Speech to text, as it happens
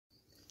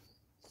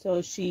So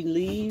she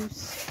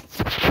leaves,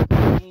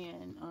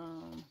 and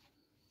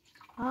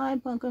hi,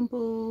 Pumpkin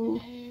Poo.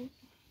 Hey.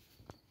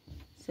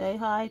 Say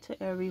hi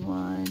to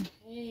everyone.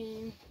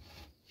 Hey.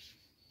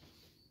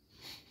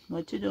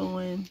 What you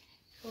doing?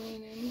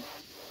 Cleaning.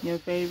 Your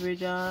favorite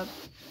job?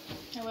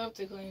 I love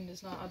to clean,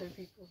 just not other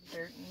people's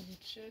dirt and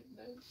shit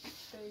that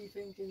they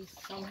think is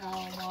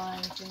somehow my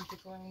thing to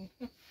clean.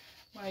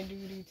 My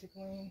duty to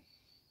clean.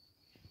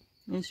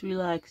 It's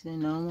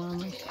relaxing, no,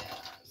 Mama? Yeah,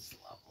 it's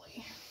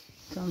lovely.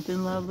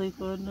 Something lovely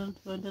for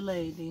the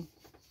lady.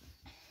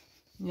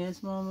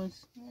 Yes,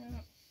 Mamas? Yeah.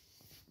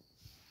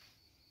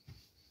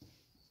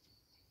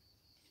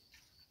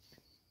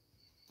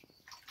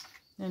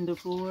 And the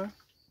floor?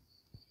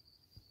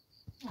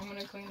 I'm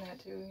gonna clean that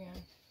too, yeah.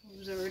 It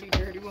was already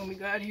dirty when we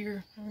got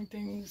here.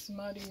 Everything was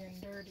muddy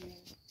and dirty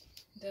and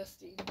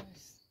dusty.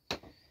 Nice.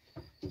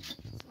 It's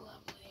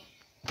lovely.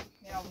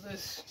 Now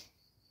this,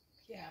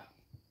 yeah.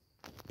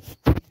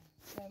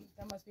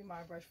 That must be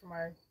my brush for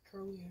my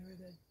curly hair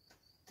that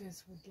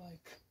this would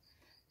like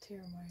tear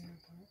my hair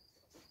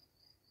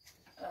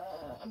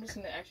apart. I'm just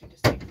gonna actually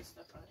just take this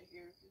stuff out of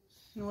here.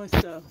 What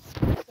stuff?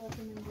 Stuff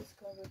in this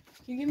cover.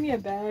 Can you give me a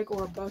bag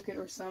or a bucket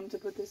or something to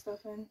put this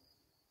stuff in?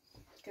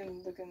 You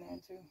can look in there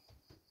too.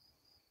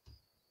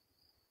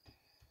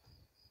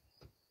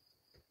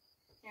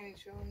 And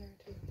show in there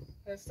too.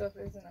 That stuff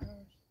isn't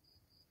ours.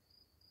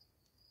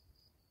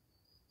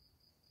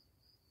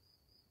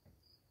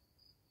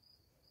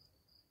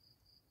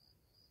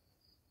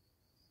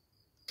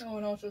 Oh,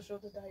 and also show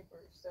the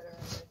diapers that are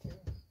in there too.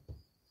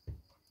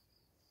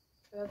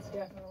 That's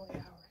definitely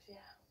ours,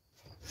 yeah.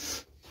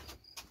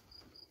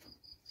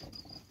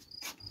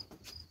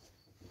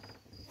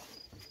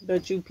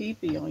 But you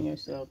pee-pee on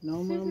yourself,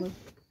 no, Mama?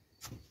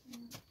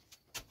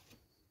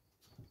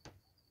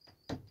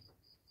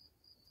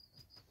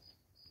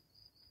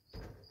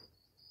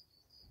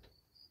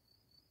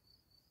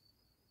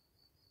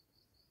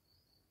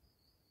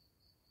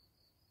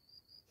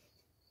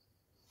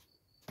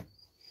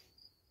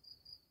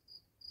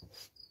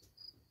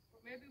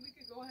 Maybe we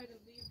could go ahead and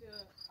leave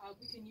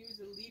we can use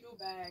a Lido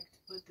bag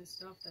to put the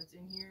stuff that's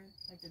in here,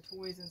 like the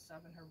toys and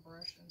stuff and her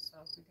brush and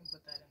stuff. We can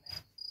put that in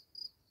there.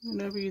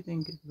 Whatever you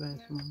think is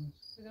best, Mama.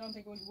 Because I don't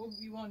think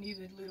we won't need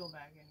a Lido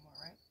bag anymore,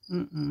 right?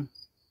 Mm-mm.